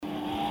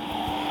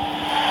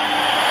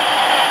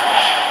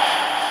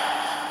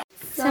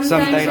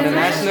Smata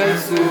International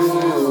School.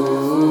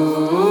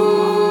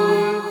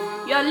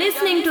 You're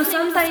listening to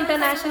Smata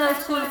International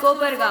School,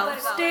 Kopargaon.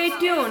 Stay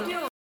tuned.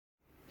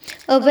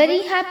 A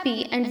very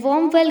happy and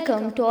warm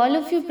welcome to all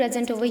of you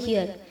present over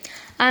here.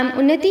 I am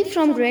Unnati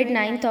from grade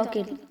 9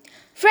 Tokil.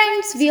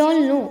 Friends, we all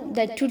know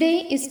that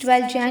today is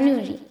 12th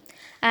January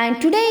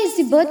and today is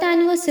the birth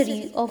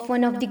anniversary of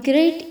one of the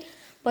great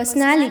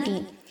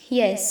personality.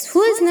 Yes,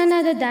 who is none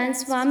other than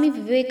Swami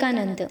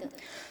Vivekananda.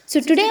 So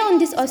today on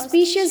this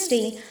auspicious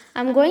day, I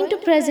am going to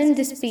present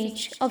the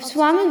speech of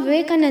Swami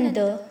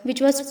Vivekananda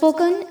which was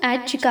spoken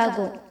at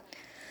Chicago.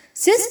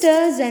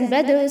 Sisters and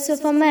brothers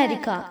of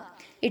America,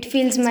 it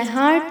fills my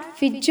heart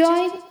with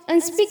joy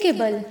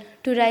unspeakable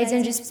to rise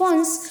in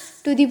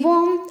response to the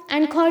warm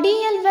and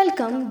cordial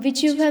welcome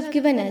which you have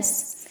given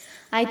us.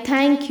 I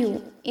thank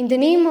you in the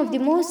name of the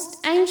most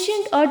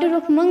ancient order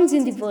of monks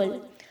in the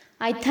world.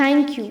 I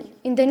thank you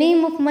in the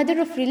name of Mother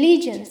of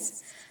Religions.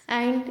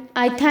 And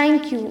I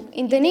thank you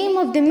in the name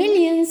of the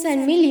millions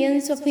and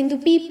millions of Hindu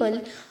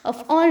people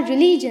of all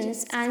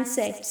religions and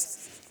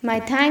sects. My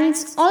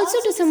thanks also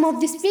to some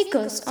of the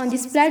speakers on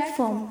this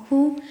platform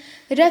who,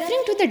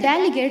 referring to the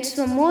delegates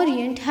from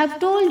Orient, have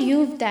told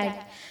you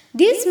that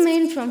these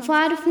men from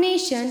far-off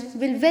nation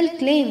will well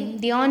claim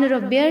the honor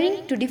of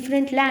bearing to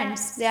different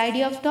lands the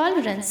idea of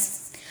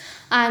tolerance.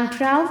 I am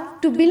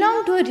proud to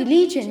belong to a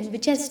religion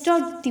which has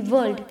taught the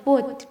world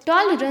both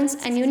tolerance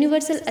and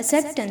universal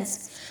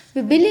acceptance.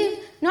 We believe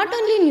not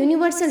only in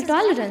universal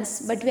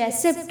tolerance, but we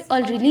accept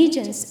all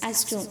religions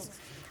as true.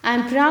 I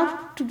am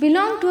proud to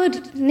belong to a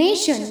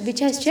nation which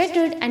has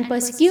shattered and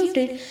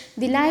persecuted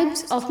the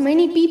lives of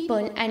many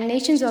people and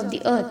nations of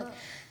the earth.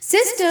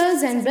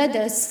 Sisters and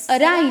brothers,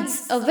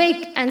 arise,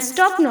 awake, and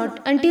stop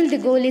not until the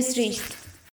goal is reached.